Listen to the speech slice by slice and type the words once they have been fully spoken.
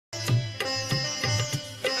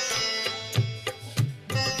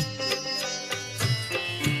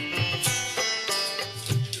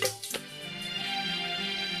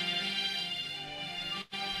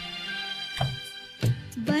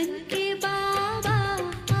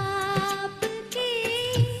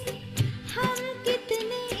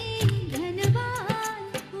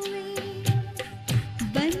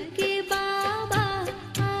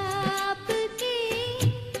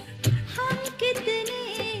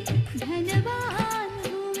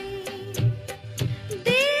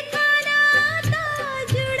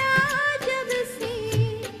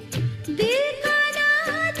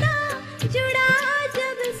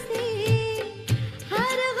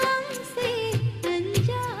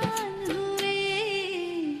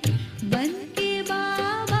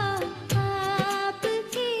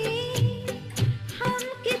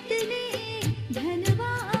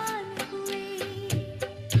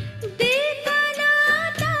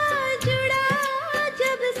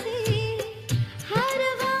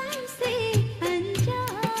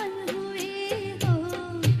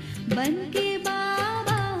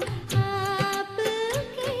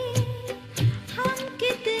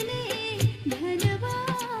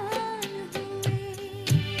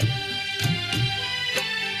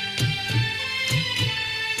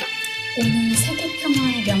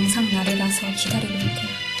기다리고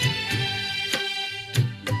있게요.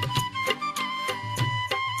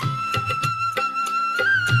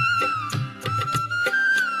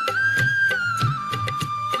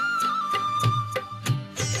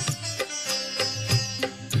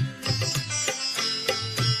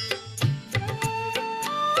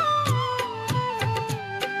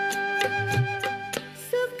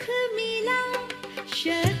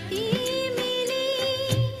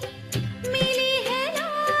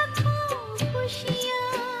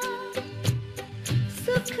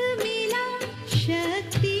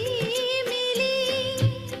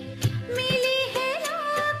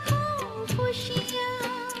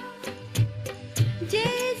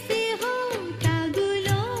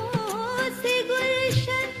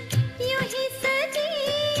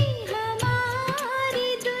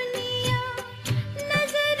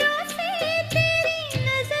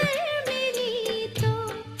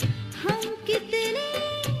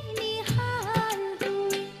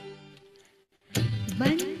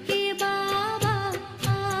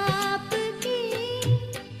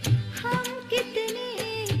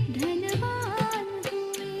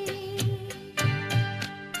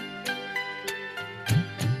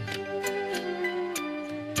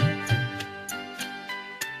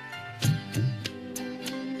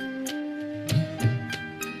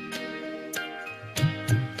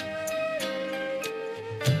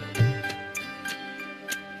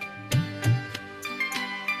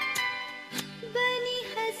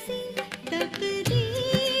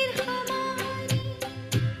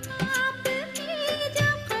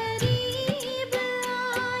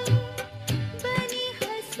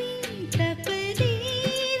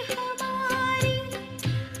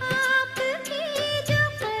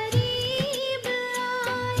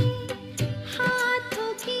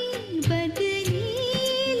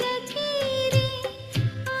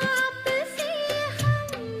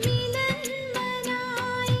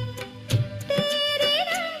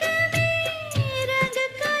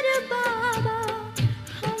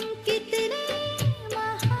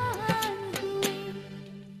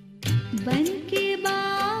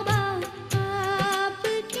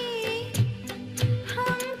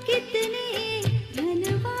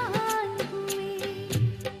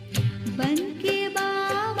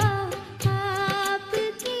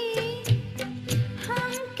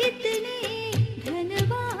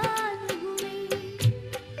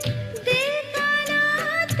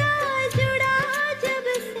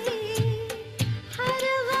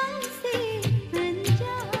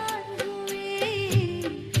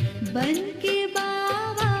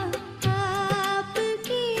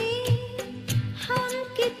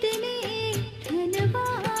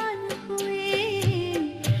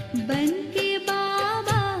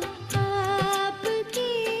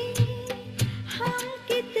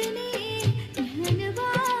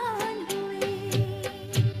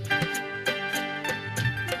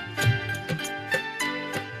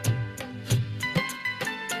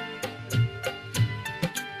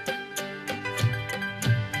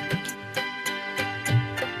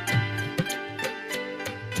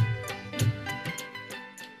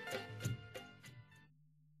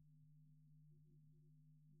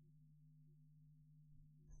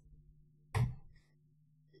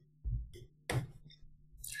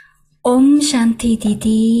 Om Shanti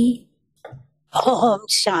Didi. Om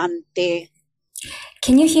Shanti.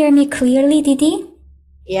 Can you hear me clearly, Didi?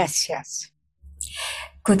 Yes, yes.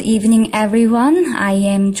 Good evening, everyone. I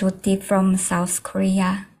am Jyoti from South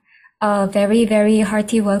Korea. A very, very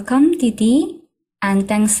hearty welcome, Didi. And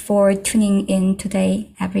thanks for tuning in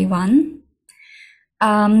today, everyone.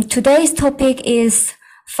 Today's topic is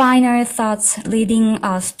final thoughts leading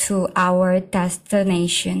us to our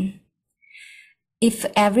destination. If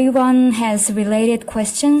everyone has related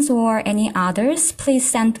questions or any others, please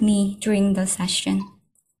send me during the session.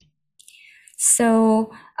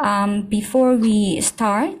 So before we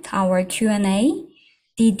start our Q&A,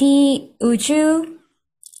 Didi, would you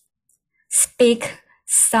speak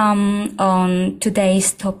some on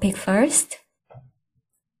today's topic first?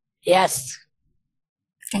 Yes.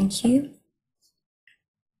 Thank you.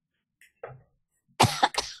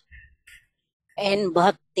 In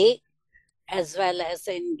Bhakti, as well as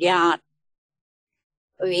in Jnana,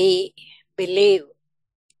 we believe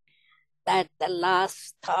that the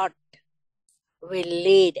last thought will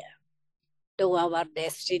lead to our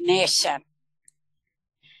destination.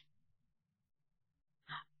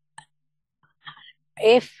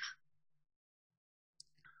 If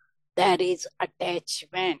there is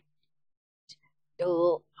attachment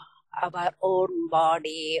to our own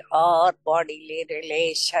body or bodily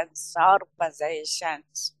relations or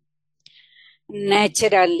possessions,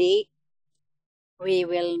 naturally we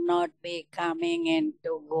will not be coming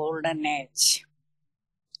into golden age.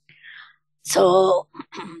 So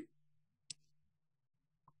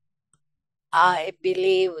I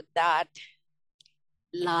believe that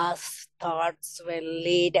last thoughts will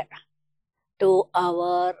lead to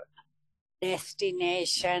our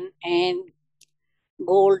destination in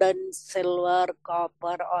golden, silver,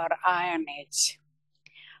 copper, or iron age.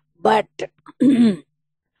 But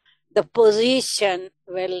the position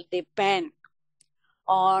will depend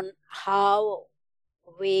on how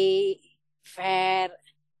we fare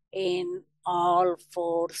in all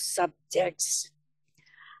 4 subjects,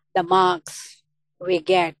 the marks we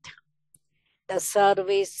get, the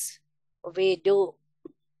service we do,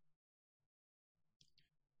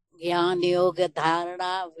 Gyan Yoga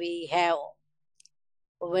Dharana we have,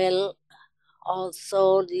 will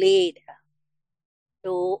also lead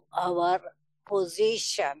to our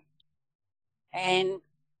position in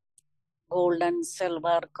golden,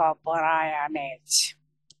 silver, copper, iron age.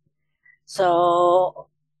 So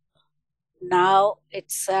now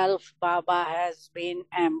itself Baba has been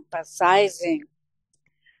emphasizing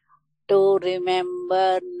to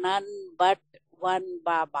remember none but one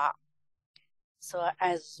Baba. So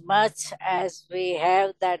as much as we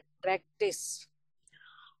have that practice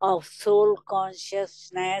of soul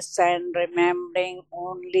consciousness and remembering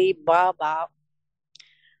only Baba,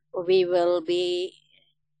 we will be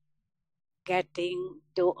getting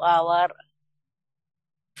to our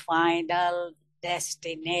final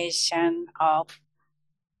destination of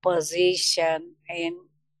position in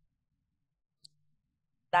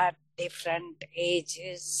that different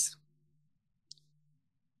ages.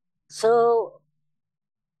 So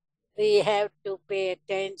we have to pay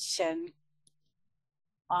attention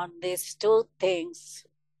on these 2 things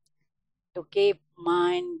to keep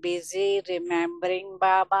mind busy remembering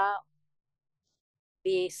Baba,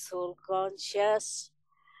 be soul conscious,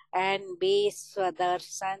 and be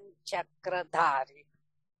Swadarsan Chakradhari.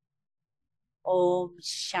 Om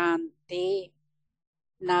Shanti.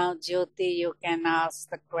 Now, Jyoti, you can ask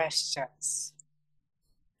the questions.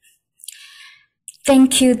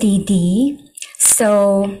 Thank you, Didi.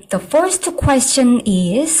 So the first question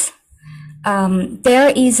is, there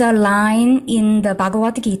is a line in the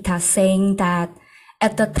Bhagavad Gita saying that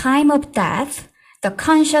at the time of death, the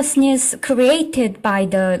consciousness created by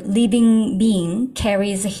the living being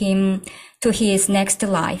carries him to his next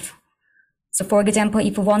life. So for example,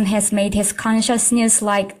 if one has made his consciousness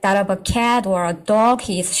like that of a cat or a dog,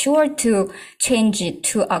 he is sure to change it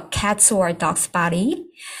to a cat's or a dog's body.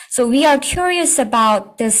 So we are curious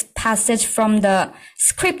about this passage from the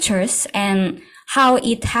scriptures and how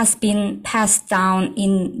it has been passed down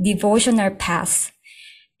in devotional paths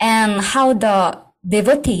and how the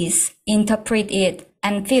devotees interpret it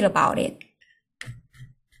and feel about it.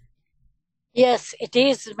 Yes, it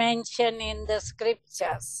is mentioned in the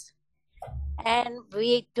scriptures. And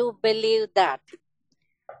we too believe that.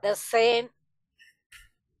 The same.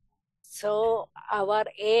 So our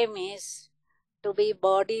aim is to be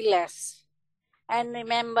bodiless and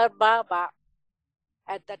remember Baba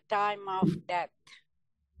at the time of death.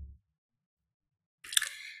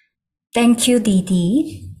 Thank you,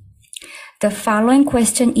 Didi. The following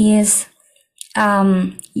question is,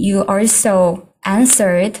 you also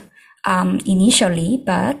answered initially,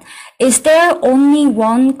 but is there only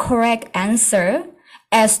one correct answer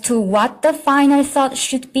as to what the final thought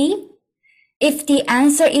should be? If the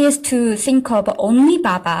answer is to think of only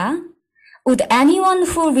Baba, would anyone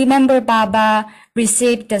who remember Baba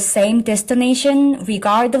receive the same destination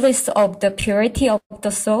regardless of the purity of the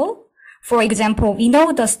soul? For example, we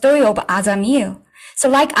know the story of Azamil. So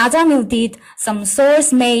like Azamil did, some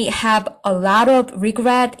souls may have a lot of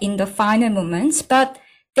regret in the final moments, but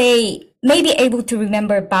they may be able to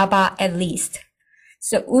remember Baba at least.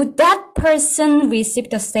 So would that person receive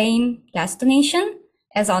the same destination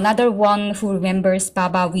as another one who remembers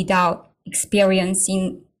Baba without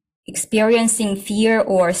experiencing fear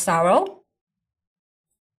or sorrow?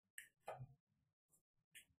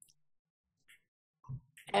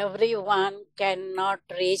 Everyone cannot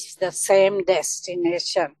reach the same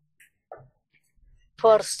destination.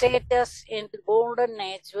 For status in the golden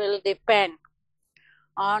age will depend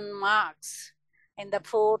on marks in the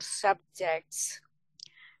 4 subjects,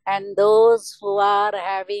 and those who are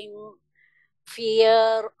having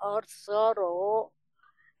fear or sorrow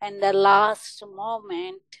in the last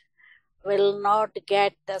moment will not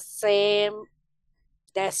get the same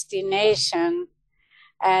destination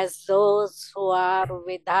as those who are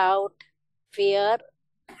without fear,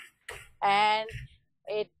 and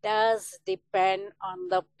it does depend on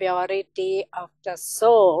the purity of the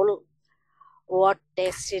soul what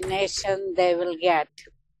destination they will get.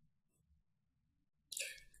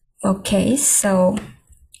 Okay, so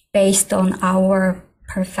based on our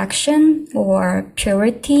perfection or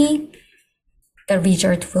purity, the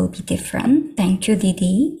result will be different. Thank you,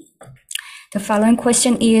 Didi. The following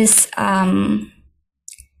question is,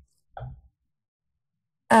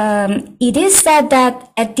 it is said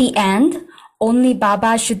that at the end, only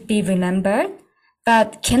Baba should be remembered,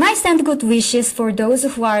 but can I send good wishes for those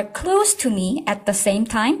who are close to me at the same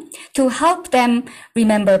time to help them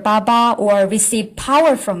remember Baba or receive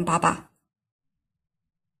power from Baba?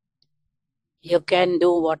 You can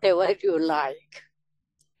do whatever you like,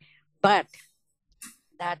 but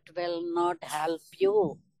that will not help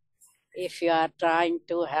you if you are trying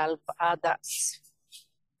to help others.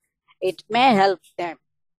 It may help them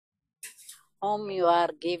whom you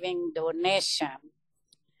are giving donation,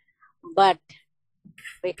 but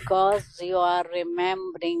because you are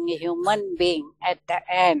remembering human being at the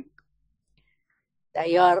end,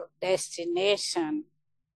 your destination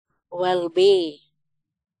will be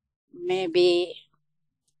maybe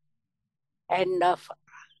end of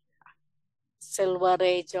silver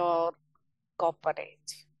age or copper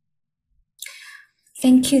age.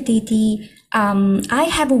 Thank you, Didi. I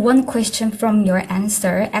have one question from your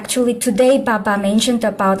answer. Actually, today Baba mentioned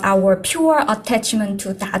about our pure attachment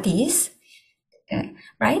to daddies,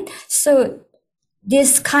 right? So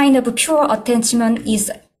this kind of pure attachment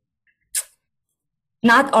is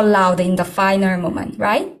not allowed in the final moment,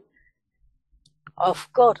 right?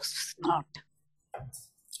 Of course not.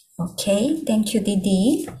 Okay, thank you,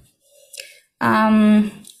 Didi.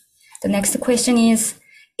 The next question is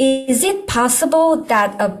it possible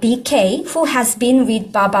that a BK who has been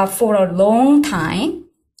with Baba for a long time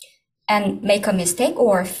and make a mistake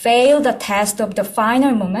or fail the test of the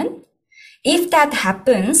final moment? If that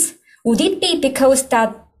happens, would it be because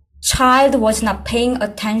that child was not paying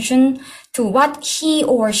attention to what he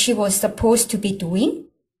or she was supposed to be doing?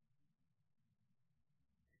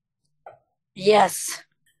 Yes,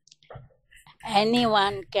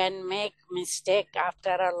 anyone can make mistake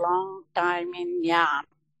after a long time in Yan,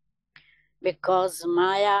 because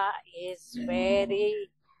Maya is very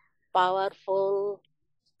powerful,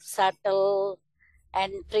 subtle,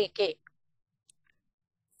 and tricky.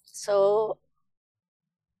 So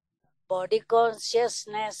body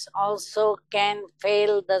consciousness also can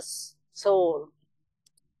fail the soul.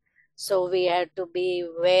 So we have to be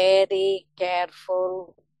very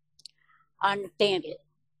careful until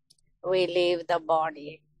we leave the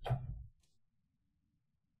body.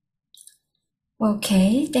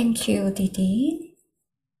 Okay, thank you, Didi.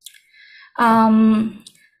 There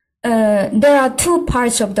are two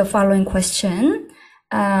parts of the following question.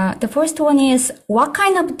 The first one is, what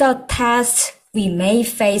kind of the tests we may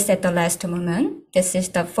face at the last moment? This is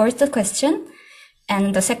the first question.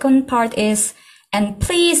 And the second part is, and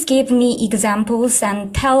please give me examples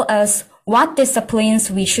and tell us what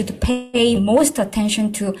disciplines we should pay most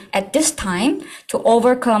attention to at this time to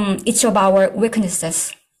overcome each of our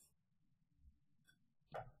weaknesses.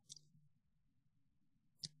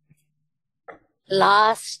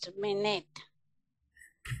 Last minute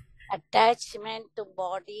attachment to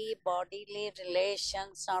body, bodily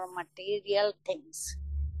relations, or material things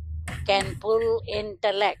can pull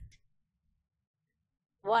intellect.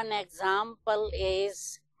 One example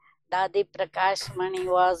is Dadi Prakash Mani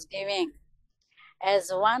was giving.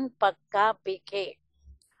 As one Pakka PK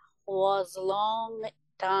was long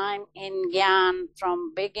time in Gyan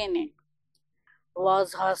from beginning,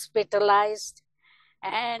 was hospitalized,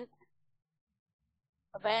 and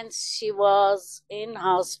when she was in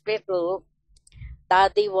hospital,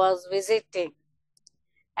 Dadi was visiting,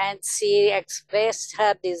 and she expressed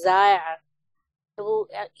her desire to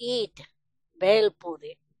eat bhel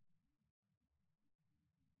puri.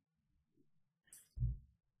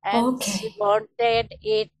 And she wanted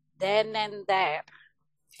it then and there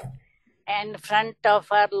in front of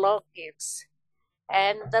her logics.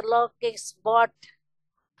 And the logics bought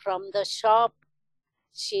from the shop.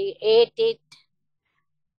 She ate it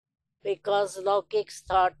because logics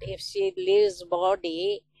thought if she leaves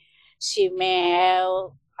body, she may have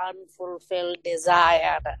unfulfilled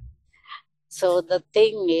desire. So the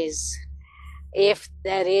thing is, if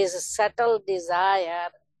there is a subtle desire,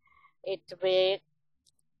 it may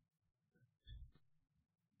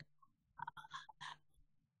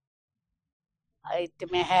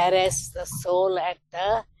harass the soul at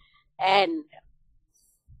the end.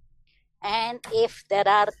 And if there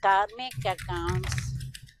are karmic accounts,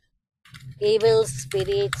 evil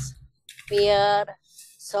spirits, fear,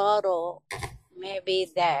 sorrow may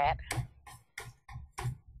be there.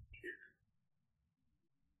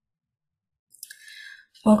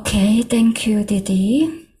 Okay, thank you,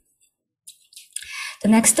 Didi. The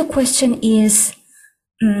next question is,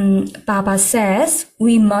 Baba says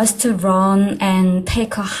we must run and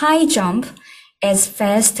take a high jump as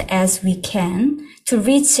fast as we can to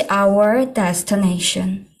reach our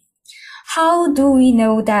destination. How do we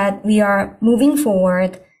know that we are moving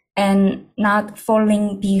forward and not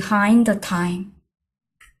falling behind the time?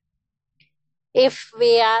 If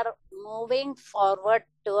we are moving forward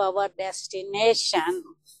to our destination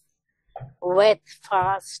with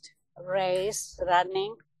fast race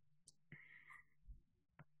running,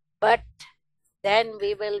 but then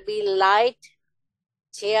we will be light,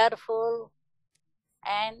 cheerful,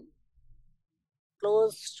 and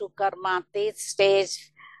close to Karmati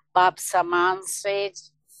stage, Bab Saman stage,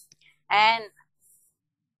 and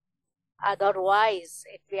otherwise,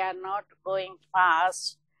 if we are not going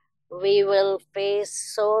fast, we will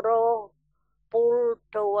face sorrow, pull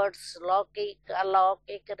towards alaukic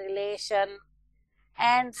relation,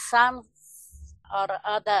 and some or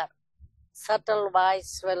other subtle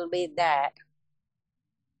vice will be there.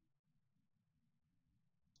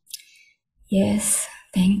 Yes,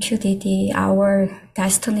 thank you, Didi. Our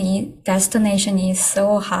destination is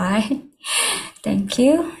so high. Thank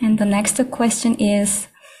you. And the next question is,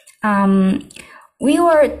 we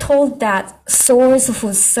were told that souls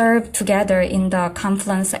who serve together in the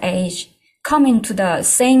confluence age come into the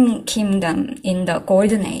same kingdom in the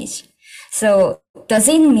golden age. So does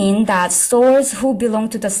it mean that souls who belong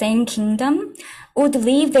to the same kingdom would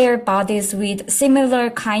leave their bodies with similar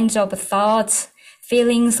kinds of thoughts,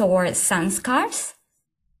 feelings, or sanskars?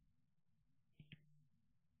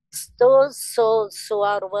 Those souls who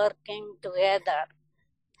are working together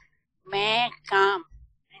may come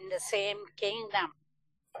in the same kingdom,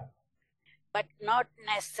 but not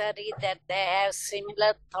necessary that they have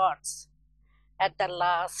similar thoughts at the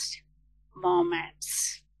last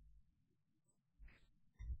moments.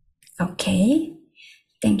 Okay,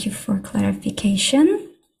 thank you for clarification.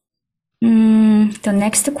 The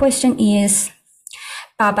next question is,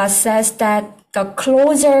 Baba says that the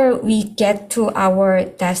closer we get to our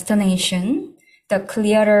destination, the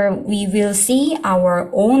clearer we will see our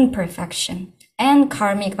own perfection and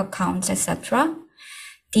karmic accounts, etc.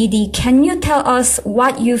 Didi, can you tell us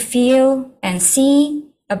what you feel and see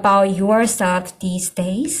about yourself these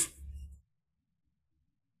days?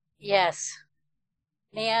 Yes,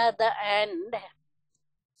 near the end,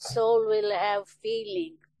 soul will have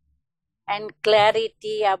feeling and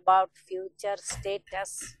clarity about future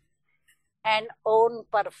status and own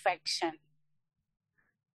perfection.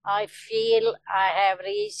 I feel I have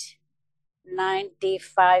reached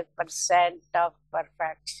 95% of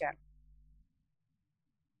perfection.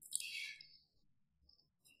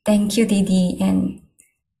 Thank you, Didi, and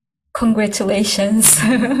congratulations,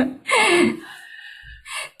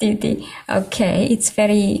 Didi. Okay, it's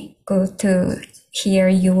very good to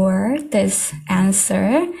hear this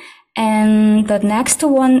answer. And the next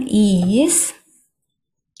one is,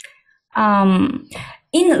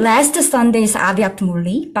 in last Sunday's Avyakt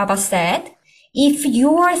Murli, Baba said, if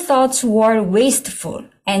your thoughts were wasteful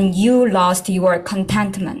and you lost your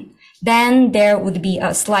contentment, then there would be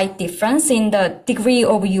a slight difference in the degree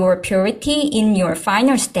of your purity in your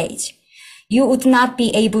final stage. You would not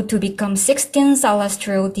be able to become 16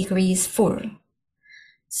 celestial degrees full.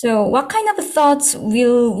 So what kind of thoughts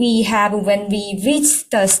will we have when we reach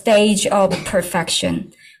the stage of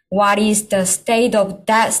perfection? What is the state of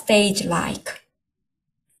that stage like?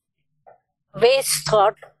 Waste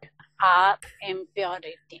thoughts are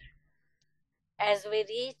impurity. As we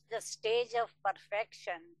reach the stage of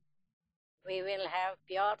perfection, we will have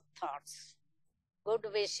pure thoughts, good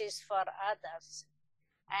wishes for others,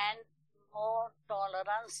 and more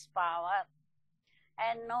tolerance power,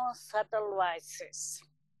 and no subtle vices.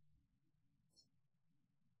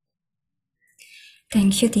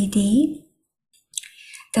 Thank you, Didi.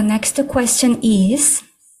 The next question is,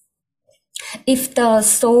 if the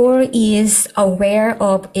soul is aware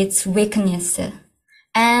of its weakness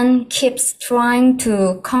and keeps trying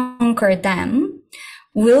to conquer them,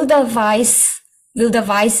 will the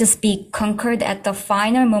vices be conquered at the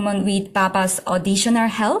final moment with Baba's additional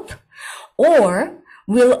help? Or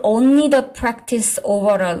will only the practice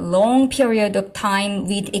over a long period of time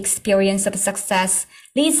with experience of success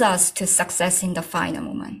leads us to success in the final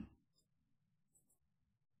moment?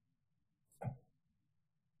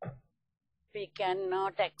 We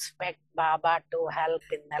cannot expect Baba to help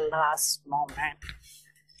in the last moment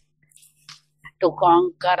to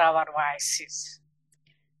conquer our vices.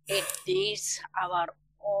 It needs our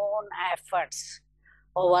own efforts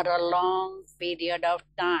over a long period of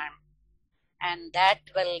time and that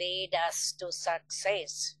will lead us to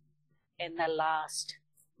success in the last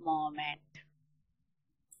moment.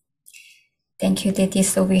 Thank you, Didi.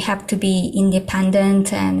 So we have to be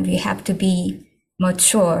independent and we have to be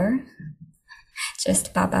mature,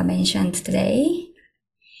 just Baba mentioned today.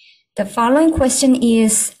 The following question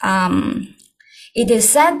is, it is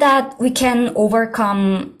said that we can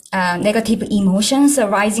overcome negative emotions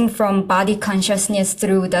arising from body consciousness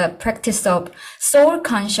through the practice of soul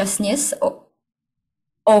consciousness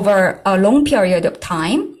over a long period of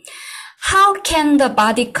time. How can the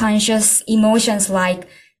body conscious emotions like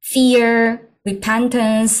fear,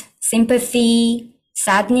 repentance, sympathy,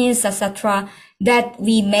 sadness, etc., that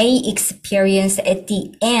we may experience at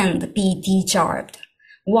the end be dissolved?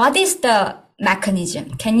 What is the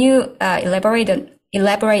mechanism? Can you elaborate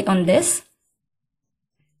on this?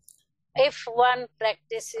 If one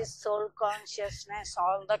practices soul consciousness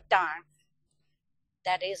all the time,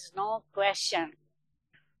 there is no question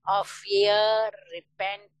of fear,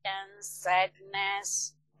 repentance,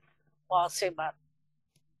 sadness possible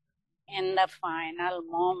in the final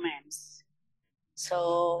moments.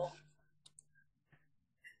 So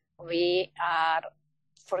we are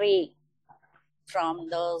free from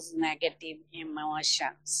those negative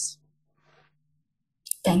emotions.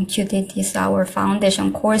 Thank you. This is our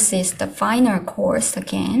foundation course, is the final course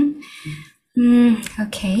again.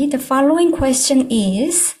 Okay, the following question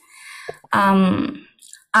is,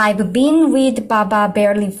 I've been with Baba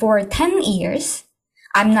barely for 10 years.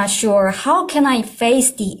 I'm not sure how can I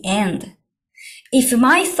face the end. If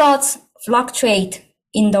my thoughts fluctuate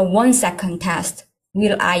in the 1 second test,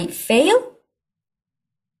 will I fail?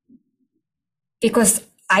 Because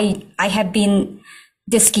I have been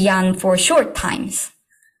this Gyan for short times.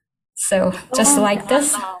 So just like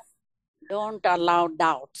this. Don't allow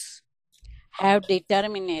doubts. Have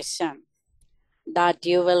determination that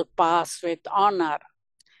you will pass with honor,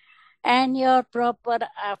 and your proper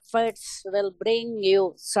efforts will bring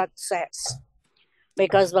you success.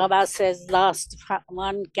 Because Baba says last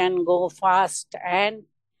one can go fast and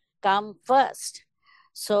come first.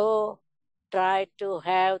 So try to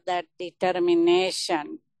have that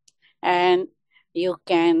determination and you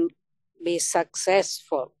can be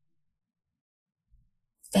successful.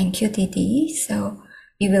 Thank you, Didi. So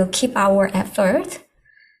we will keep our effort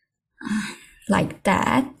like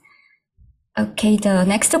that. Okay, the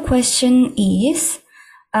next question is,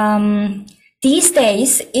 these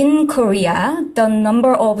days in Korea, the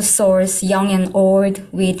number of souls, young and old,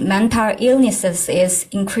 with mental illnesses is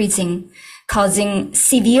increasing, causing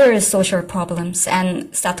severe social problems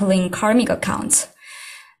and settling karmic accounts.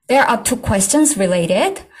 There are two questions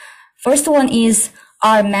related. First one is,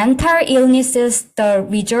 are mental illnesses the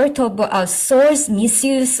result of a soul's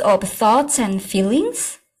misuse of thoughts and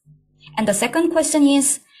feelings? And the second question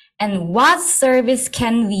is, and what service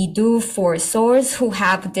can we do for souls who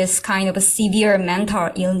have this kind of severe mental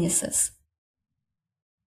illnesses?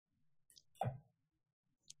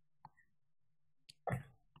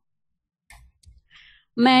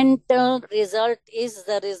 Mental result is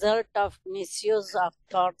the result of misuse of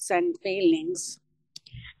thoughts and feelings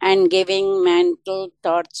and giving mental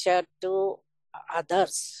torture to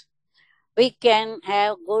others. We can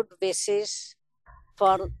have good wishes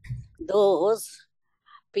for those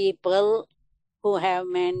people who have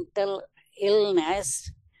mental illness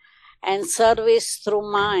and service through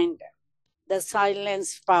mind, the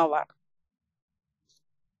silence power.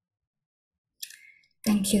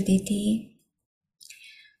 Thank you, Didi.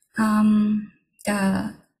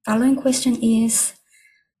 The following question is,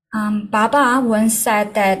 Baba once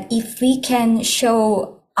said that if we can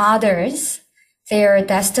show others their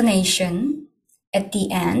destination at the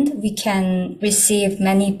end, we can receive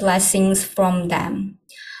many blessings from them.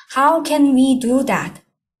 How can we do that?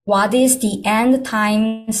 What is the end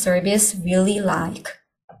time service really like?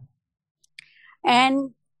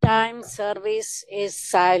 End time service is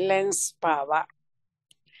silence power.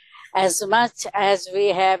 As much as we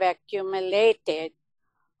have accumulated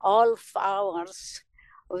all powers,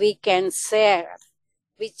 we can share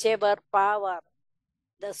whichever power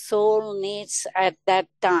the soul needs at that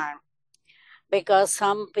time. Because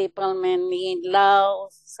some people may need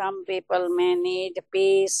love, some people may need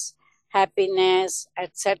peace, happiness,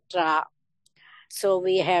 etc. So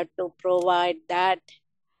we have to provide that.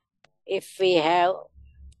 If we have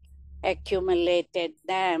accumulated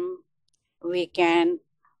them, we can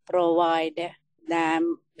provide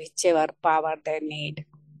them whichever power they need.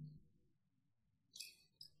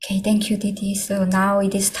 Okay, thank you, Didi. So now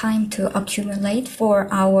it is time to accumulate for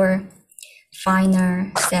our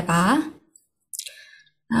final seva.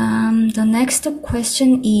 The next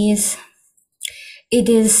question is, it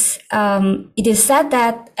is said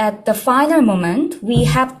that at the final moment, we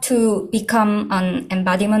have to become an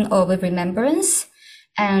embodiment of remembrance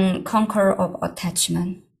and conqueror of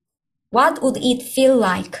attachment. What would it feel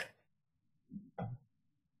like?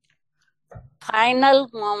 Final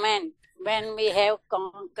moment when we have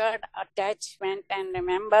conquered attachment and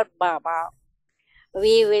remember Baba,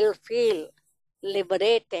 we will feel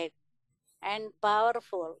liberated and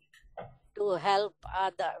powerful to help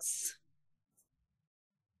others.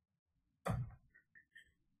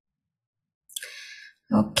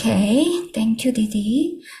 Okay, thank you,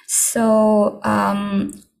 Didi. So,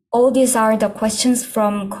 all these are the questions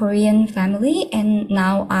from Korean family, and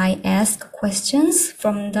now I ask questions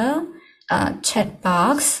from the chat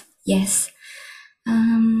box. Yes.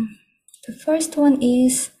 The first one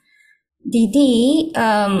is, Didi,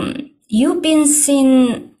 you've been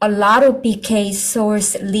seeing a lot of PK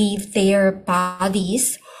souls leave their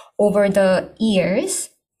bodies over the years.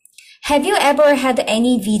 Have you ever had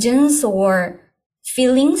any visions or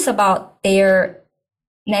feelings about their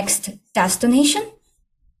next destination?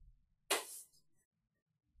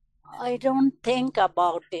 I don't think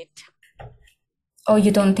about it. Oh,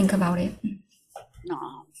 you don't think about it?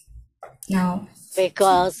 No. No.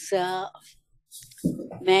 Because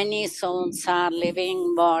many souls are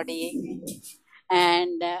living body,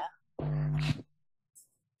 and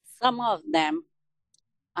some of them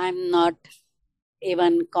I'm not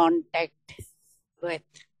even contact with.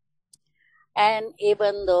 And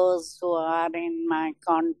even those who are in my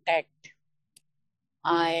contact,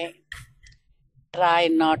 I try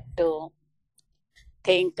not to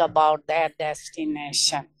think about their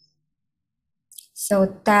destination.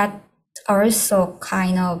 So that also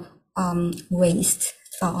kind of wasteful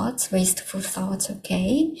thoughts,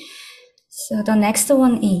 okay? So the next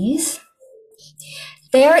one is,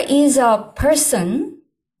 there is a person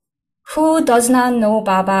who does not know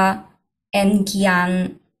Baba and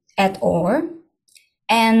Gyan at all,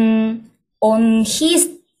 and on his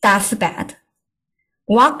deathbed,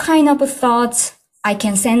 what kind of thoughts I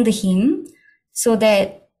can send him so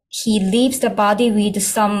that he leaves the body with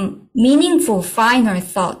some meaningful, finer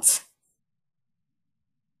thoughts?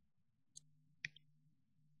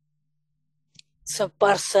 So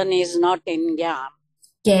person is not in Gyan.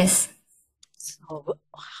 Yes. So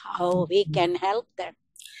how we can help them?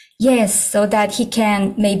 Yes, so that he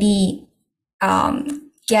can maybe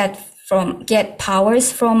get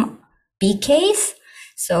powers from BKs.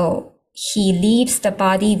 So he leaves the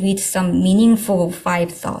body with some meaningful finer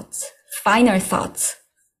thoughts.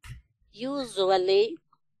 Usually,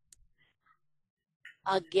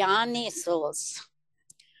 Agyani souls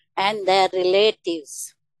and their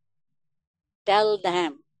relatives tell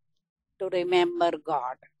them to remember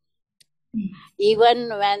God. Even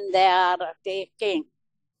when they are taking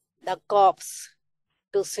the corpse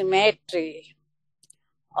to cemetery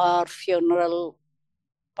or funeral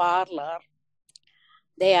parlor,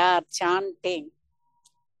 they are chanting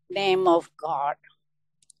name of God.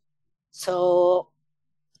 So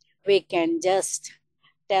we can just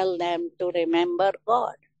tell them to remember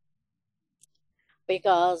God,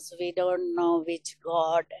 because we don't know which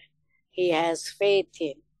God he has faith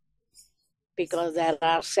in, because there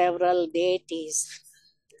are several deities.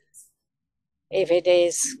 If it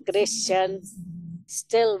is Christian,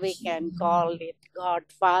 still we can call it God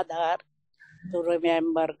Father, to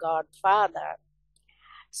remember God Father.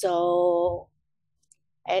 So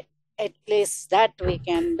at least that we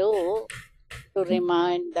can do to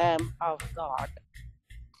remind them of God.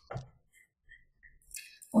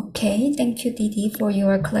 Okay, thank you, Didi, for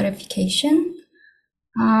your clarification.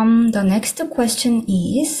 The next question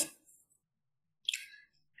is,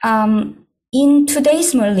 in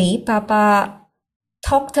today's Murli, Papa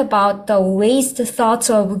talked about the waste thoughts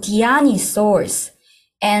of Gyani souls,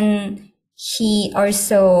 and he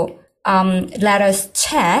also let us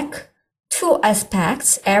check two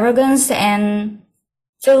aspects: arrogance and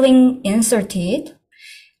feeling inserted.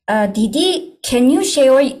 Didi, can you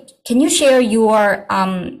share your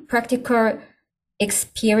practical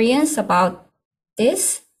experience about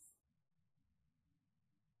this?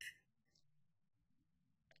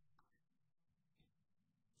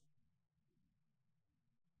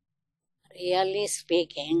 Really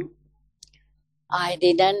speaking, I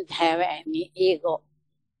didn't have any ego.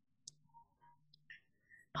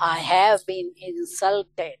 I have been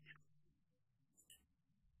insulted,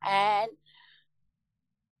 and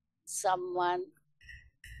someone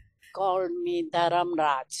called me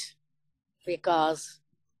Dharamraj because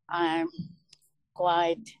I am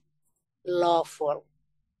quite lawful.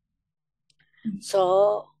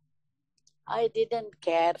 So I didn't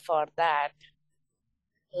care for that.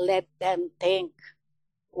 Let them think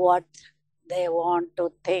what they want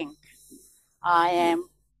to think. I am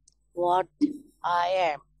what I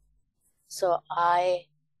am. So I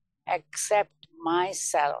accept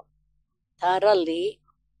myself thoroughly.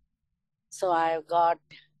 So I've got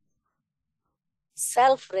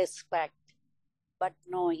self-respect, but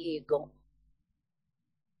no ego.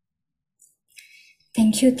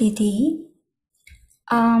 Thank you, Didi.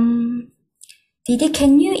 Didi,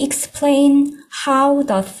 can you explain how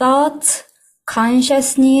the thoughts,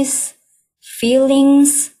 consciousness,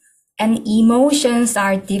 feelings, and emotions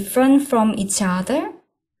are different from each other?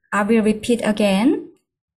 I will repeat again.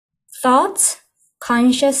 Thoughts,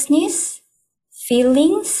 consciousness,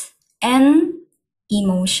 feelings, and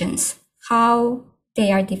emotions. How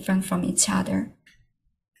they are different from each other.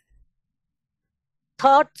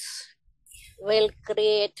 Thoughts will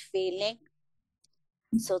create feeling.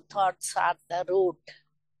 So thoughts are the root.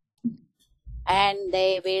 And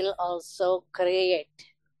they will also create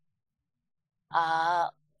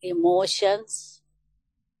emotions,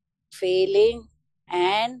 feeling,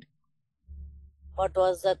 and what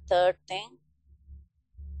was the third thing?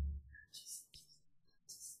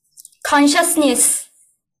 Consciousness.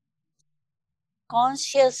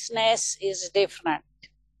 Consciousness is different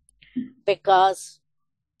because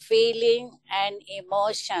feeling and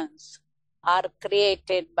emotions are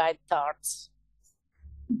created by thoughts,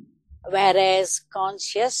 whereas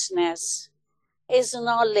consciousness is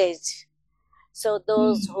knowledge. So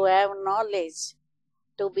those who have knowledge,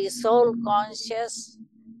 to be soul conscious,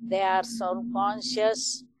 they are soul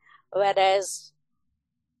conscious, whereas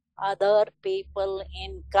other people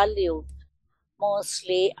in Kali Yuga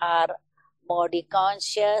mostly are body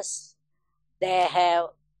conscious. They have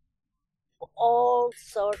all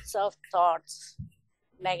sorts of thoughts,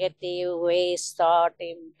 negative, waste thought,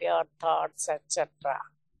 impure thoughts, etc.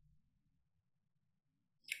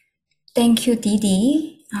 Thank you,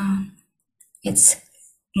 Didi. It's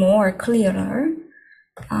more clearer.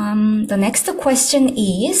 The next question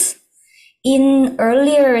is, in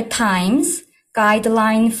earlier times,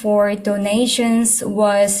 guideline for donations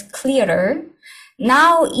was clearer.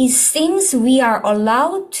 Now it seems we are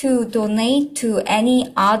allowed to donate to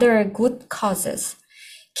any other good causes.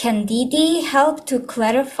 Can Didi help to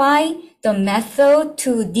clarify the method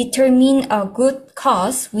to determine a good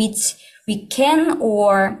cause which we can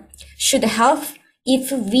or should help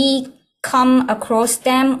if we come across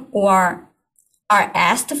them or are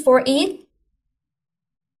asked for it?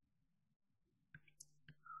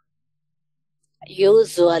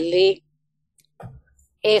 Usually,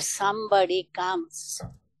 if somebody comes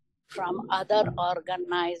from other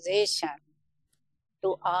organization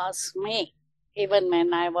to ask me, even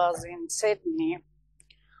when I was in Sydney,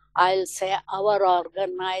 I'll say our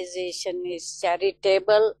organization is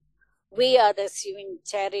charitable. We are receiving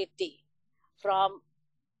charity from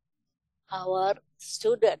our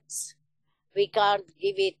students. We can't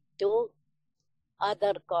give it to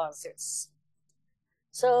other causes.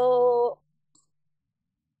 So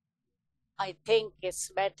I think it's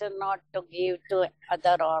better not to give to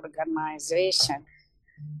other organization.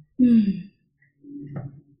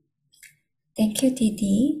 Thank you,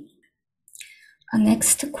 Didi.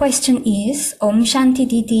 Next question is, Om Shanti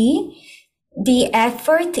Didi. The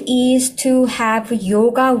effort is to have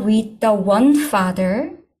yoga with the One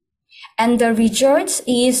Father, and the result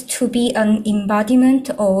is to be an embodiment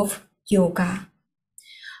of yoga.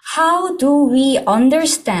 How do we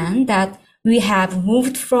understand that we have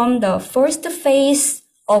moved from the first phase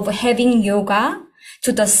of having yoga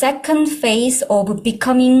to the second phase of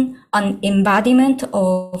becoming an embodiment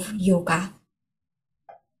of yoga?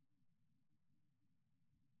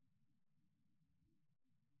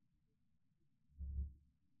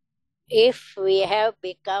 If we have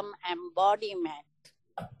become embodiment,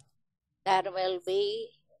 there will be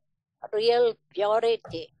real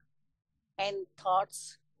purity in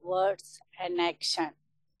thoughts, words, and action.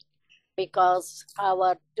 Because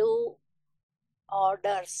our two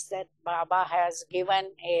orders that Baba has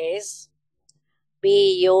given is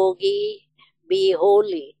be yogi, be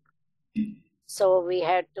holy. So we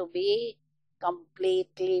had to be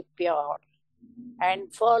completely pure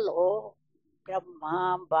and follow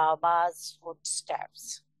Brahma Baba's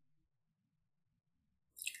footsteps.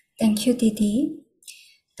 Thank you, Didi.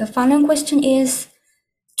 The following question is,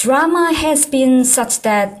 drama has been such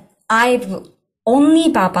that I've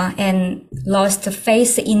only Baba and lost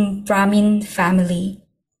faith in Brahmin family.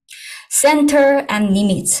 Center and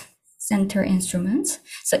limits, center instruments.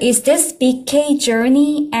 So is this BK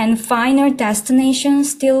journey and final destination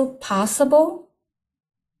still possible?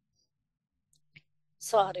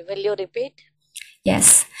 Sorry, will you repeat?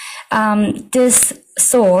 Yes. This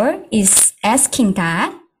soul is asking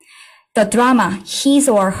that the drama, his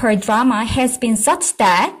or her drama, has been such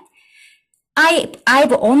that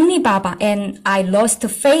I've only Baba and I lost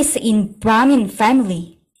faith in Brahmin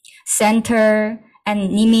family. Center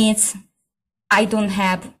and limits, I don't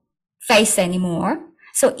have faith anymore.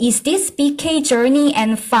 So is this BK journey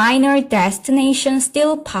and final destination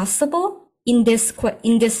still possible in this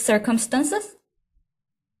circumstances?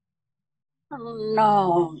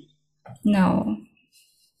 No. No.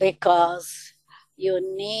 Because you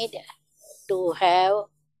need to have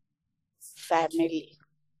family.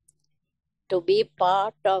 To be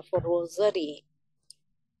part of Rosary,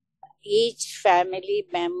 each family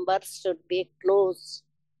member should be close.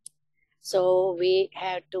 So we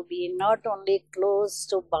have to be not only close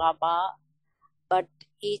to Baba, but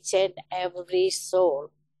each and every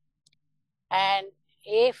soul. And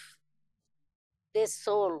if this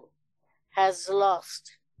soul has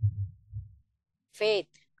lost faith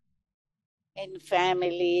in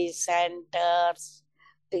family, centers,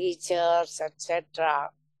 teachers, etc.,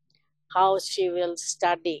 how she will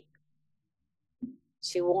study?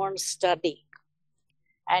 She won't study.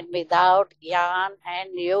 And without Gyan and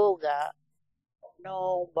Yoga,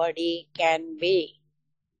 nobody can be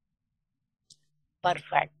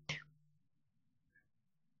perfect.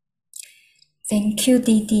 Thank you,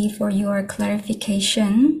 Didi, for your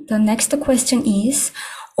clarification. The next question is,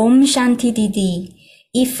 Om Shanti Didi.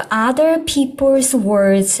 If other people's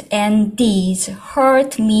words and deeds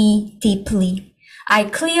hurt me deeply, I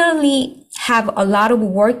clearly have a lot of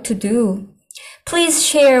work to do. Please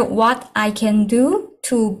share what I can do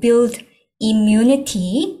to build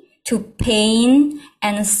immunity to pain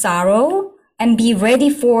and sorrow and be ready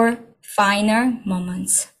for final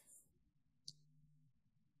moments.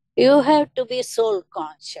 You have to be soul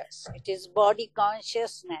conscious. It is body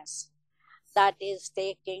consciousness that is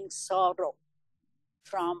taking sorrow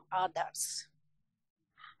from others.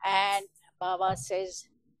 And Baba says,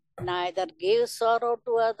 neither give sorrow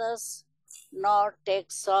to others nor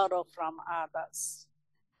take sorrow from others.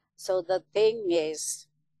 So the thing is,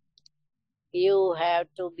 you have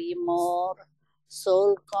to be more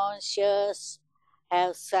soul conscious,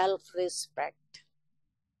 have self-respect.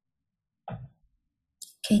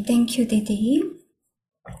 Okay, thank you, Didi.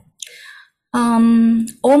 Om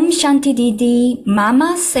Shanti Didi,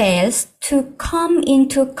 Mama says to come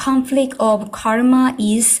into conflict of karma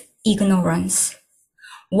is ignorance.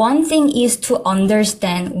 One thing is to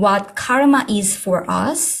understand what karma is for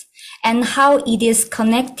us and how it is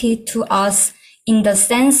connected to us in the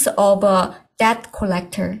sense of a debt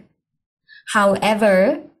collector.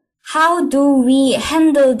 However, how do we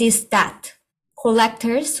handle this debt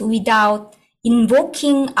collectors without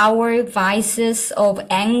invoking our vices of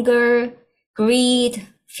anger, greed,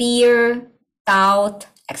 fear, doubt,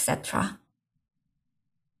 etc.?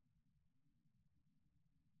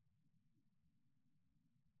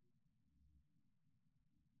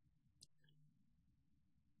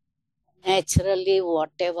 Naturally,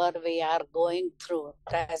 whatever we are going through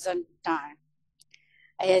present time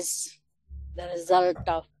is the result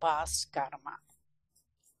of past karma.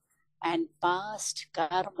 And past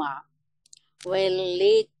karma will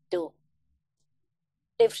lead to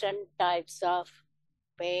different types of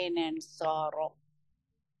pain and sorrow.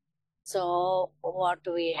 So what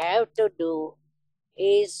we have to do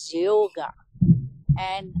is yoga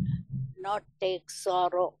and not take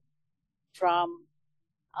sorrow from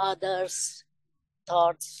others'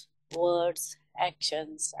 thoughts, words,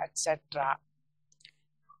 actions, etc.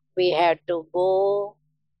 We have to go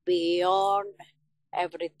beyond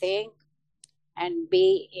everything and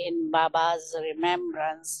be in Baba's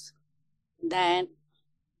remembrance. Then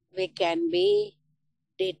we can be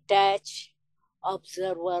detached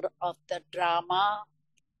observer of the drama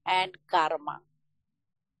and karma.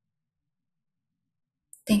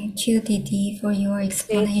 Thank you, Didi, for your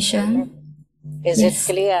explanation. Is Yes.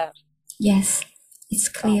 it clear? Yes, it's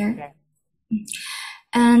clear. Okay.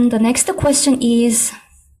 And the next question is,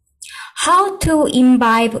 how to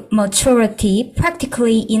imbibe maturity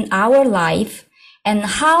practically in our life and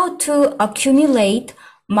how to accumulate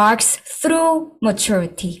marks through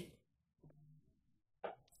maturity?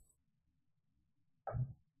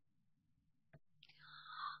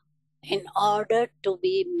 In order to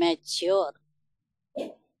be mature,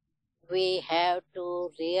 we have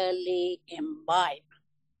to really imbibe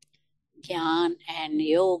Gyan and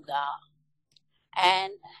Yoga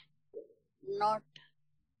and not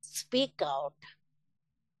speak out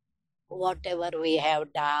whatever we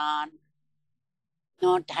have done,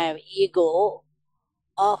 not have ego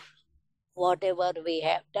of whatever we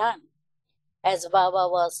have done. As Baba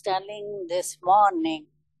was telling this morning,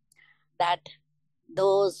 that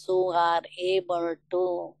those who are able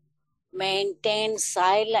to maintain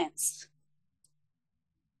silence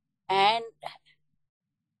and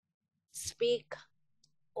speak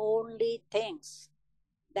only things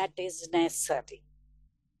that is necessary,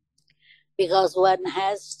 because one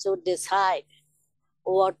has to decide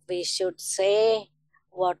what we should say,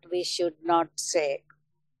 what we should not say.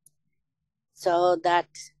 So that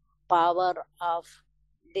power of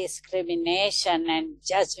discrimination and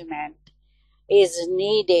judgment is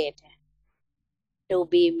needed to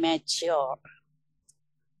be mature.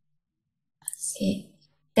 Okay.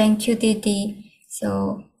 Thank you, Didi.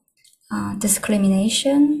 So,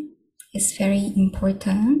 discrimination is very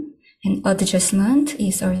important and adjustment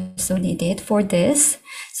is also needed for this.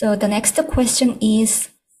 So the next question is,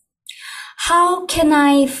 how can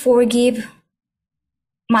I forgive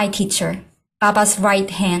my teacher, Baba's right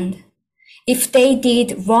hand, if they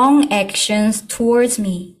did wrong actions towards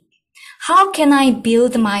me? How can I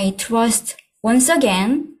build my trust once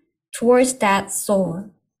again towards that soul?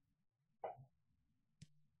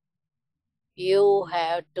 You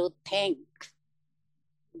have to think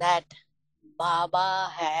that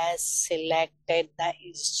Baba has selected the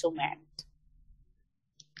instrument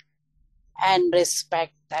and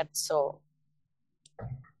respect that soul,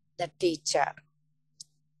 the teacher,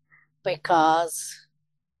 because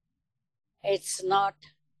it's not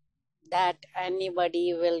that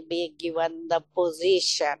anybody will be given the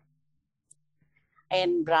position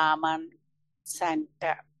in Brahman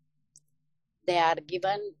center. They are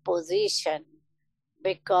given position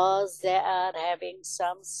because they are having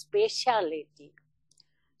some speciality.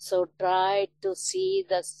 So try to see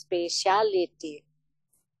the speciality.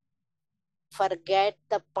 Forget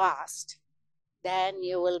the past. Then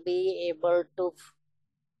you will be able to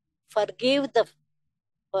forgive the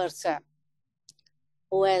person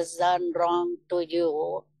who has done wrong to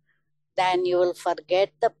you. Then you will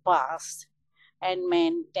forget the past and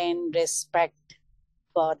maintain respect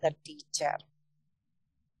for the teacher.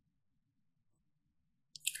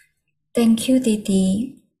 Thank you,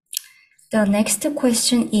 Didi. The next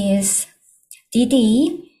question is,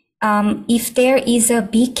 Didi, if there is a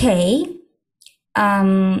BK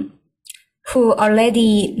who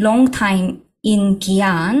already long time in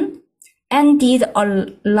Gyan and did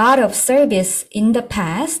a lot of service in the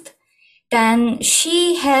past, then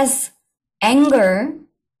she has anger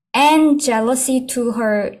and jealousy to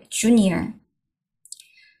her junior.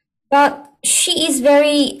 But she is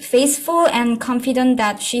very faithful and confident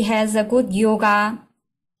that she has a good yoga.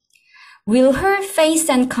 Will her faith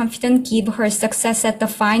and confidence give her success at the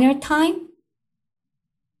final time?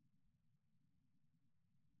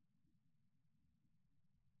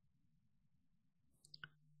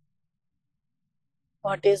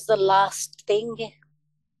 What is the last thing?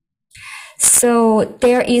 So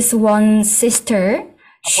there is one sister.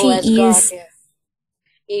 Who has is got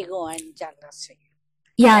ego and jealousy.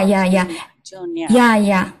 Yeah. Junior.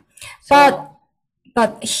 Yeah. So,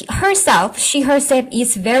 but she herself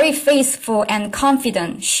is very faithful and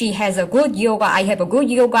confident. She has a good yoga. I have a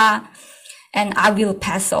good yoga, and I will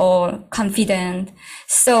pass all confident.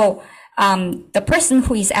 So the person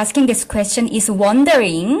who is asking this question is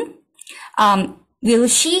wondering, will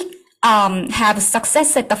she have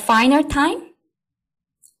success at the final time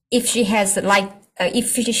if she has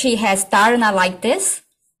dharana like this?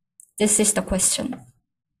 This is the question.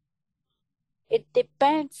 It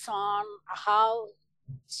depends on how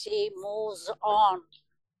she moves on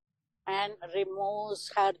and removes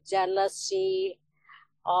her jealousy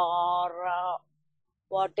or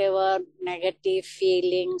whatever negative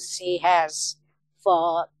feelings she has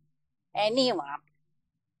for anyone.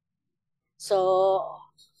 So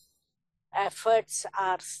efforts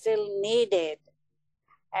are still needed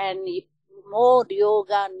and more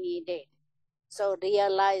yoga needed. So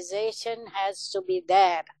realization has to be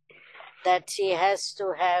there that she has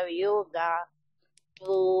to have yoga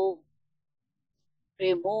to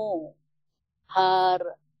remove her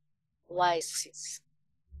vices.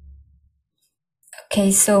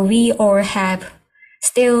 Okay, so we all have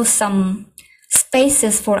still some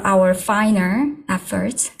spaces for our finer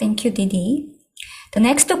efforts. Thank you, Didi. The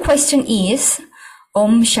next question is,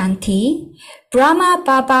 Om Shanti. Brahma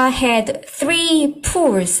Baba had 3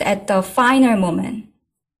 pulls at the final moment,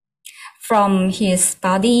 from his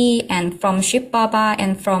body and from Shiv Baba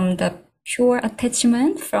and from the pure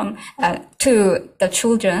attachment to the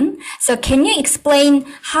children. So can you explain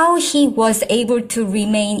how he was able to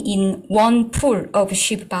remain in one pool of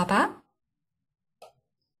Shiv Baba?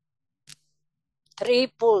 3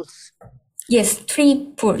 pulls. Yes,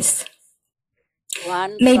 3 pools.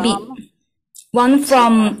 One maybe from one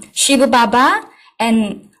from Shiva Baba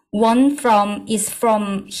and One is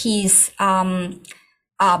from his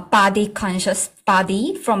body conscious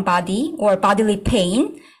body, from body or bodily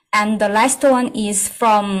pain, and the last one is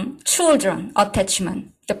from children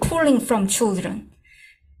attachment, the pulling from children.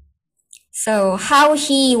 So how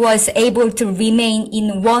he was able to remain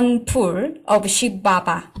in one pool of Shiv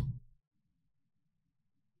Baba?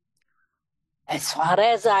 As far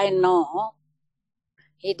as I know,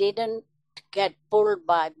 he didn't get pulled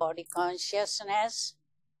by body consciousness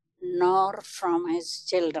nor from his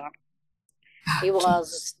children. He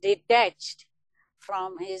was detached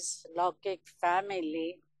from his Lokik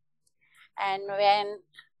family, and when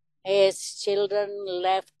his children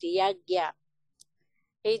left Yagya,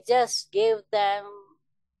 he just gave them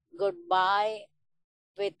goodbye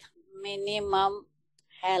with minimum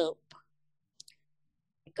help.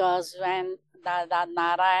 Because when Dada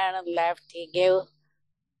Narayan left, he gave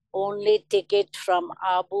only ticket from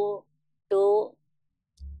Abu to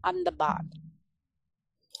Ahmedabad.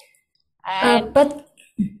 And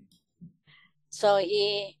so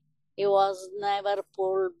he was never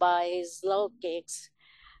pulled by his Lokiks.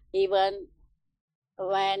 Even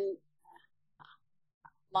when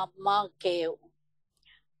Mama gave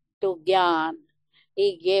to Gyan,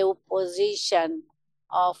 he gave position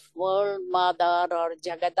of World Mother or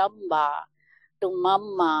Jagadamba to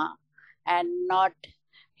Mama and not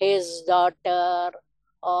his daughter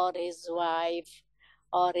or his wife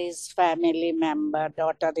or his family member,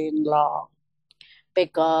 daughter-in-law.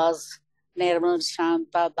 Because Nirmal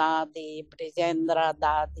Shanta Dadi, Brijendra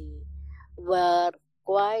Dadi were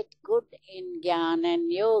quite good in Gyan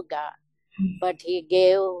and Yoga, but he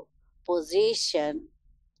gave position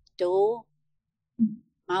to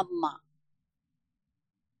Mama.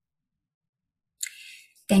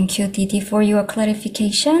 Thank you, Didi, for your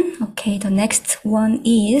clarification. Okay, the next one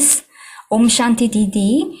is Om Shanti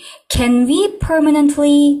Didi. Can we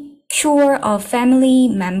permanently cure a family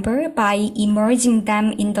member by immersing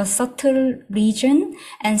them in the subtle region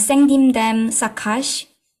and sending them Sakash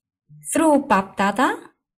through Bap Dada?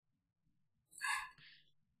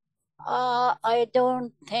 I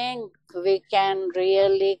don't think we can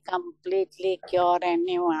really completely cure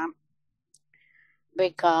anyone,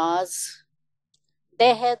 because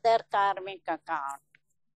they have their karmic account.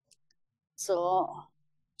 So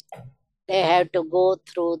they have to go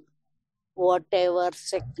through whatever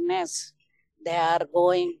sickness they are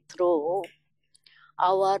going through.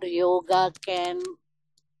 Our yoga can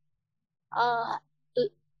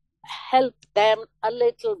help them a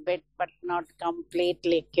little bit, but not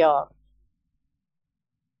completely cure.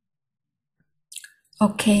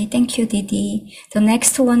 Okay, thank you, Didi. The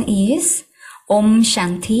next one is Om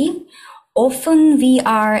Shanti. Often we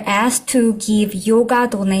are asked to give yoga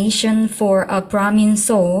donation for a Brahmin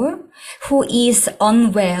soul who is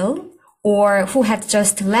unwell or who had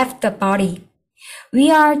just left the body. We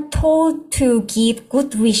are told to give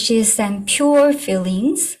good wishes and pure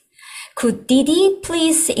feelings. Could Didi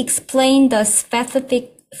please explain the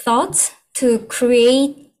specific thoughts to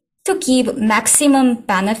give maximum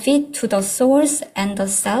benefit to the souls and the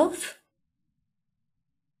self?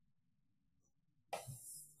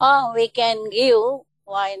 We can give,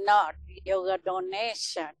 why not, yoga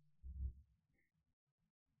donation.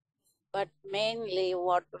 But mainly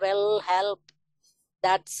what will help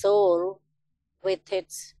that soul with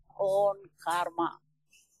its own karma.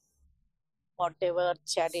 Whatever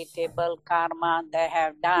charitable karma they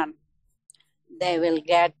have done, they will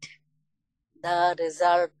get the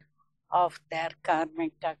result of their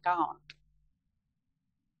karmic account.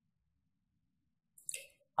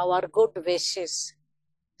 Our good wishes,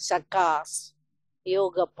 sakas,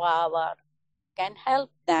 yoga power can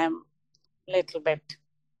help them little bit.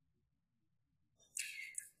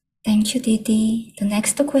 Thank you, Didi. The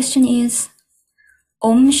next question is,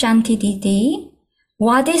 Om Shanti Didi,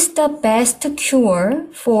 what is the best cure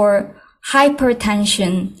for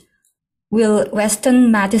hypertension? Will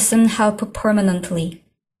Western medicine help permanently?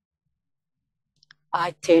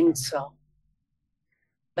 I think so,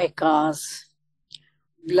 because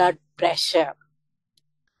blood pressure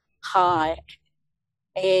high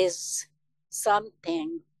is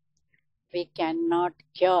something we cannot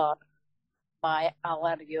cure by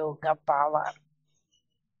our yoga power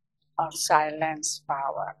or silence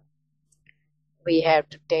power. We have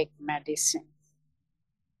to take medicine.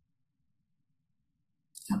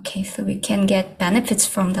 Okay, so we can get benefits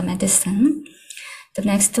from the medicine. The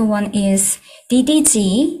next one is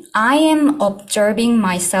DDG. I am observing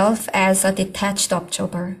myself as a detached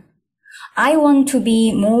observer. I want to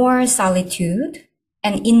be more solitude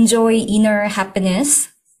and enjoy inner happiness.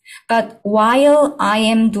 But while I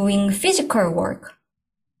am doing physical work,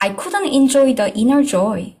 I couldn't enjoy the inner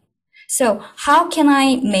joy. So how can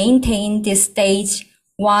I maintain this stage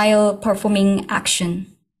while performing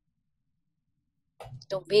action?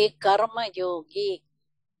 To be karma yogi,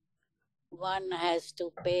 one has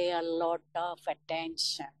to pay a lot of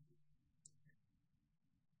attention.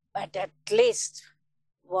 But at least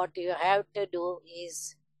what you have to do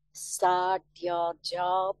is start your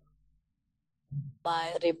job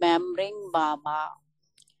by remembering Baba.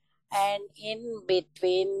 And in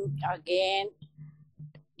between, again,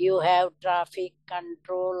 you have traffic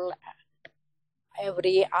control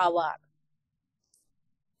every hour.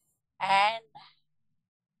 And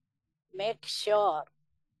make sure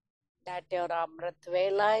that your Amrit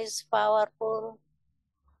Vela is powerful,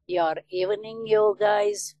 your evening yoga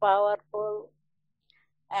is powerful,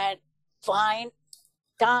 and find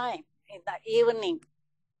time in the evening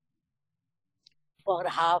for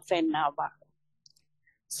half an hour.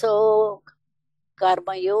 So,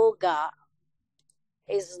 Karma Yoga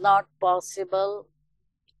is not possible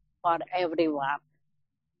for everyone.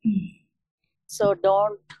 So,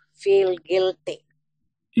 don't feel guilty.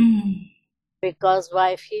 Because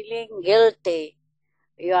by feeling guilty,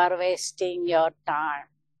 you are wasting your time.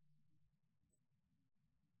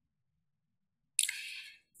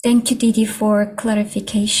 Thank you, Didi, for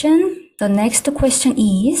clarification. The next question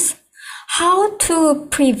is, how to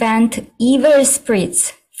prevent evil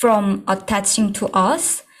spirits from attaching to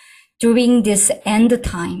us during these end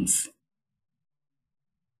times?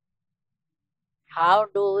 How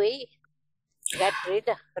do we get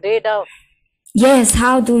rid of Yes,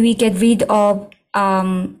 how do we get rid of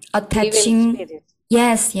evil attaching? spirits?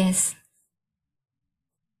 Yes.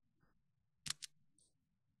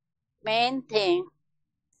 Main thing,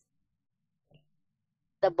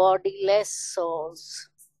 the bodiless souls,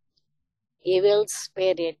 evil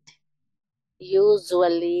spirit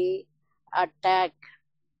usually attack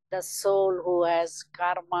the soul who has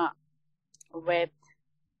karma with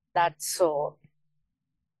that soul.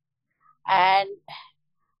 And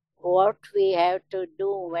what we have to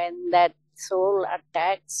do when that soul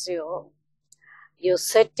attacks you, you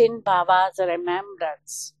sit in Baba's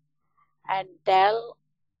remembrance and tell,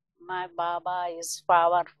 my Baba is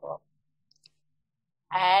powerful.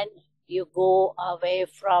 And you go away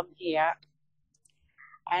from here.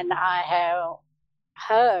 And I have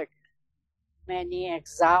heard many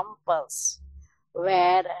examples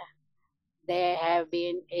where they have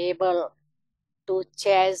been able to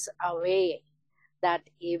chase away that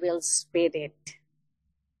evil spirit.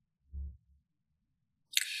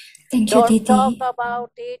 Thank you, Don't Didi. talk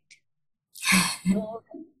about it.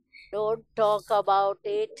 Don't talk about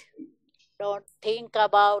it. Don't think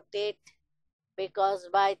about it. Because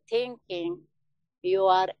by thinking, you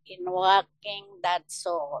are invoking that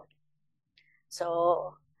soul.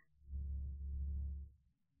 So,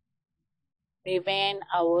 remain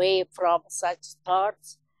away from such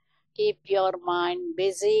thoughts. Keep your mind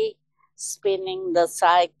busy, spinning the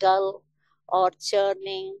cycle or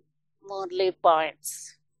churning Murli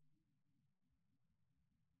points.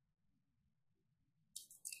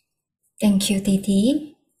 Thank you,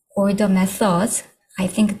 Didi, for the methods. I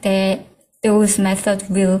think that those methods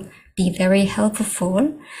will be very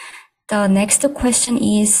helpful. The next question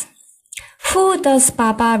is, who does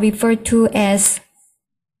Baba refer to as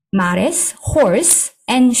Mares, horse,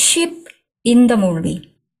 and sheep in the Murli?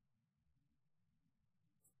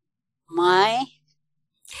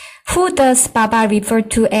 Who does Baba refer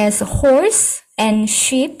to as horse and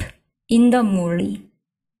sheep in the Murli?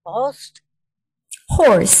 Host?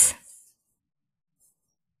 Horse.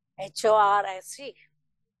 H-O-R-S-E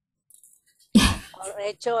or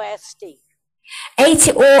H-O-S-T? Horse,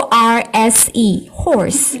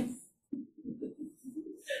 horse.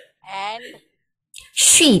 And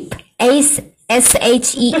sheep,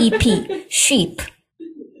 S-H-E-E-P, sheep.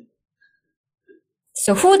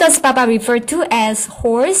 So who does Baba refer to as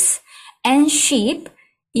horse and sheep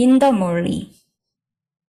in the Murli?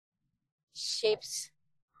 sheep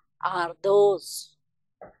are those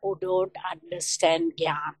who don't understand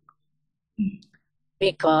Gyan.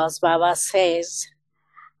 Because Baba says,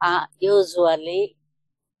 usually,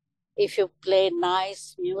 if you play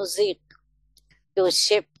nice music to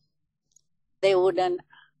sheep, they wouldn't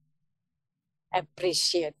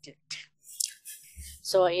appreciate it.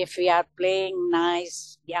 So if we are playing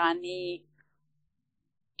nice Gyani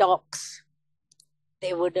talks,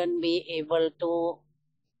 they wouldn't be able to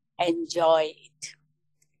enjoy it.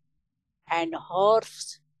 And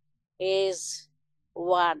horse is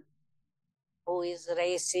one who is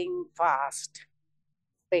racing fast,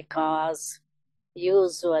 because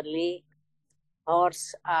usually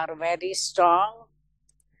horse are very strong,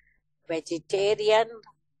 vegetarian,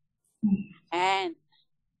 and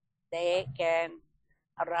they can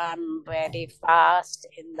run very fast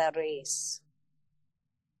in the race.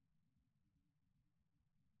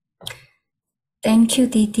 Thank you,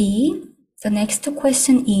 Didi. The next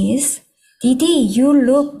question is, Didi, you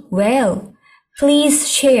look well. Please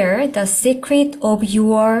share the secret of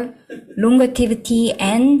your longevity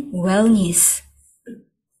and wellness.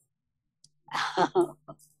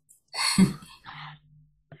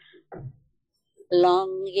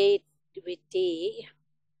 Longevity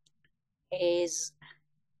is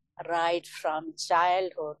right from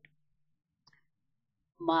childhood.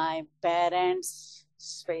 My parents,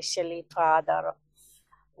 especially father,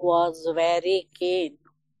 was very keen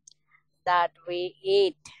that we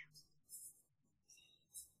eat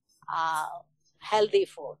healthy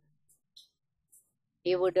food.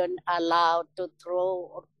 He wouldn't allow to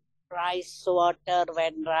throw rice water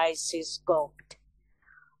when rice is cooked,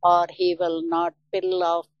 or he will not peel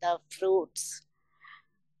off the fruits.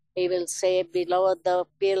 He will say below the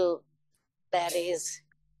peel there is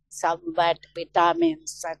some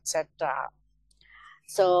vitamins, etc.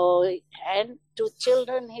 So, and to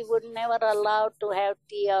children, he would never allow to have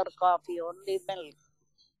tea or coffee, only milk.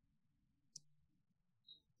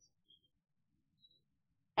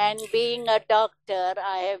 And being a doctor,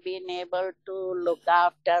 I have been able to look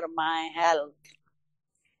after my health.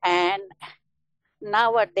 And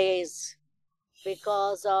nowadays,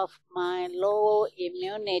 because of my low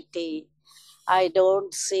immunity, I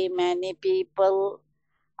don't see many people.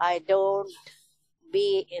 I don't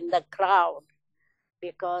be in the crowd,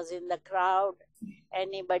 because in the crowd,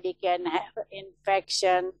 anybody can have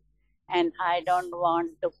infection, and I don't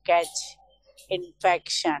want to catch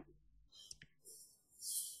infection.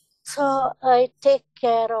 So I take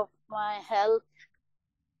care of my health,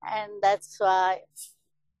 and that's why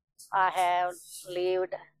I have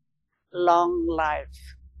lived long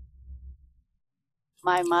life.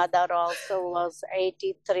 My mother also was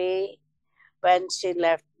 83 when she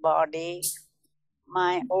left body.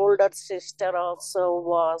 My older sister also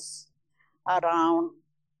was around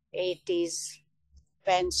 80s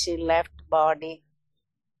when she left body.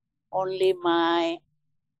 Only my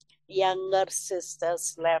younger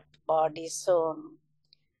sisters left body soon.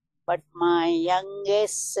 But my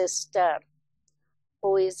youngest sister,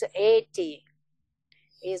 who is 80,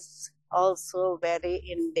 is also very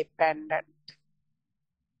independent.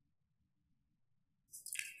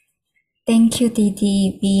 Thank you,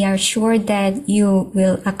 Didi. We are sure that you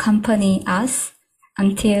will accompany us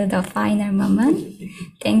until the final moment.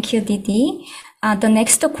 Thank you, Didi. The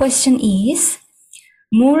next question is,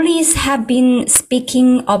 Murlis have been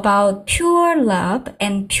speaking about pure love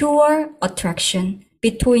and pure attraction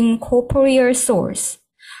between corporeal souls.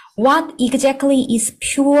 What exactly is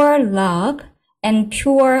pure love and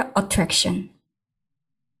pure attraction?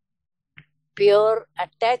 Pure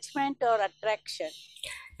attachment or attraction?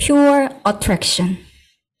 Pure attraction.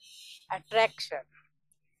 Attraction.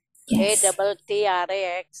 Yes.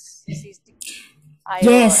 ATTRAX.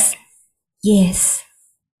 Yes. Yes.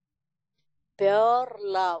 Pure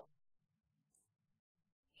love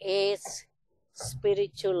is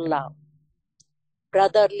spiritual love,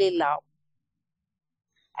 brotherly love.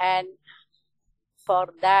 And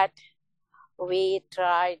for that, we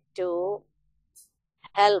try to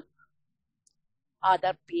help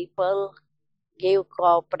other people, give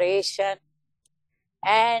cooperation,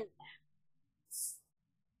 and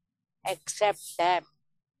accept them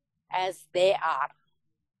as they are.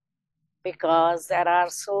 Because there are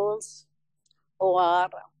souls who are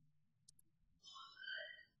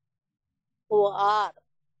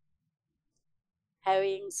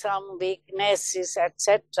having some weaknesses,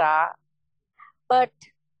 etc., but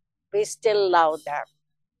we still love them.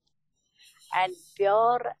 And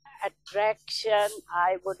pure attraction,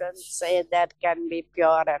 I wouldn't say that can be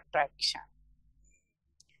pure attraction.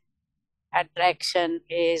 Attraction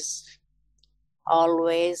is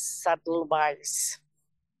always subtle wise.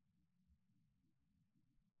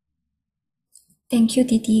 Thank you,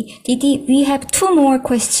 Didi. Didi, we have two more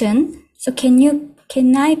questions. So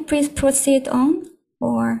can I please proceed on,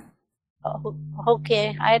 or?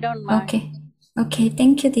 Okay, I don't mind. Okay,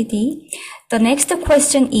 thank you, Didi. The next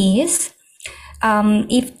question is,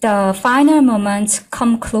 if the final moments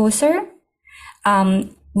come closer,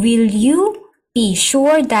 will you be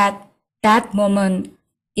sure that that moment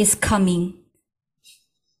is coming?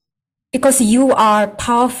 Because you are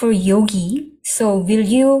powerful yogi, so will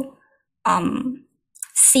you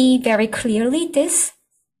see very clearly this?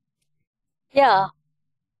 Yeah.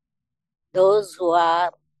 Those who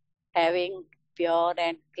are having pure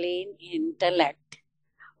and clean intellect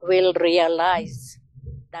will realize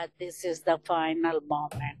that this is the final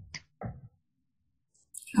moment.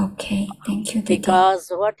 Okay, thank you, Didi. Because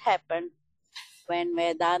what happened when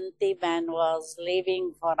Vedanti man was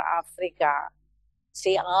leaving for Africa,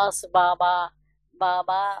 she asked Baba,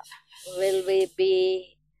 Baba, will we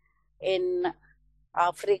be in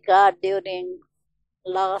Africa during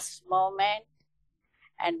last moment?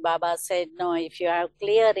 And Baba said, no, if you have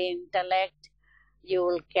clear intellect, you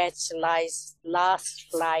will catch last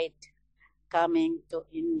flight coming to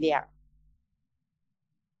India.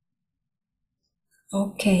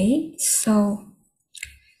 Okay, so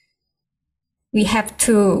we have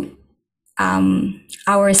to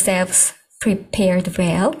ourselves prepared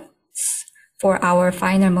well for our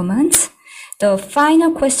final moments. The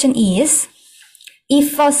final question is,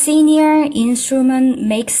 if a senior instrument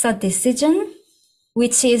makes a decision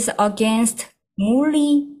which is against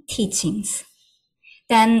Murli teachings,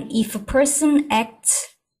 then if a person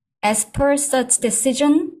acts as per such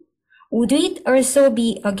decision, would it also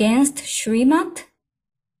be against Srimad?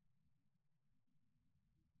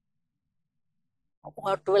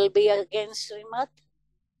 What will be against Srimad?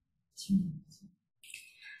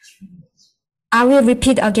 I will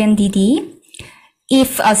repeat again, Didi.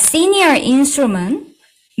 If a senior instrument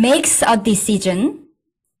makes a decision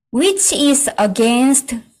which is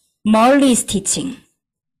against Murli's teaching,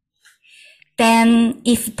 then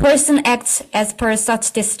if person acts as per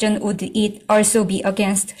such decision, would it also be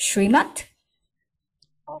against Srimad?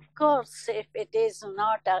 Of course, if it is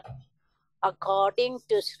not according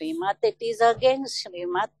to Srimad, it is against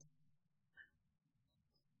Srimad.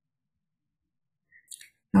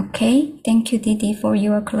 Okay, thank you, Didi, for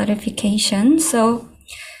your clarification. So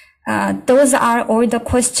those are all the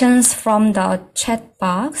questions from the chat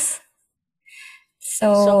box.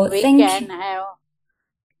 So we can have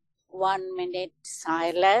 1 minute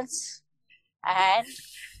silence and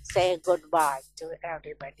say goodbye to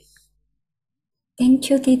everybody. Thank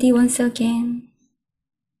you, Didi, once again.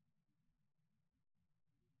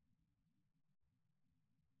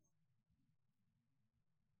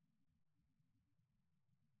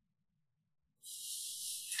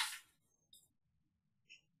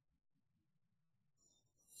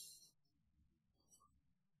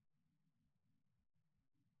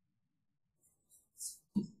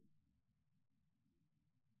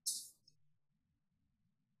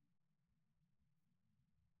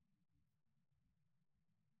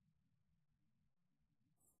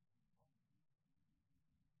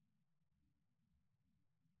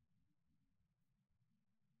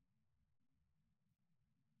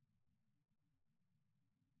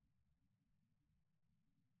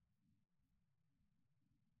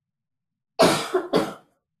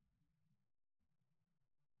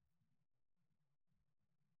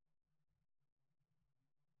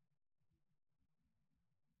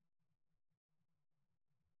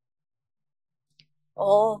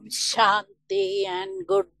 Om Shanti and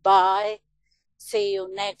goodbye. See you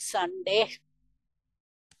next Sunday.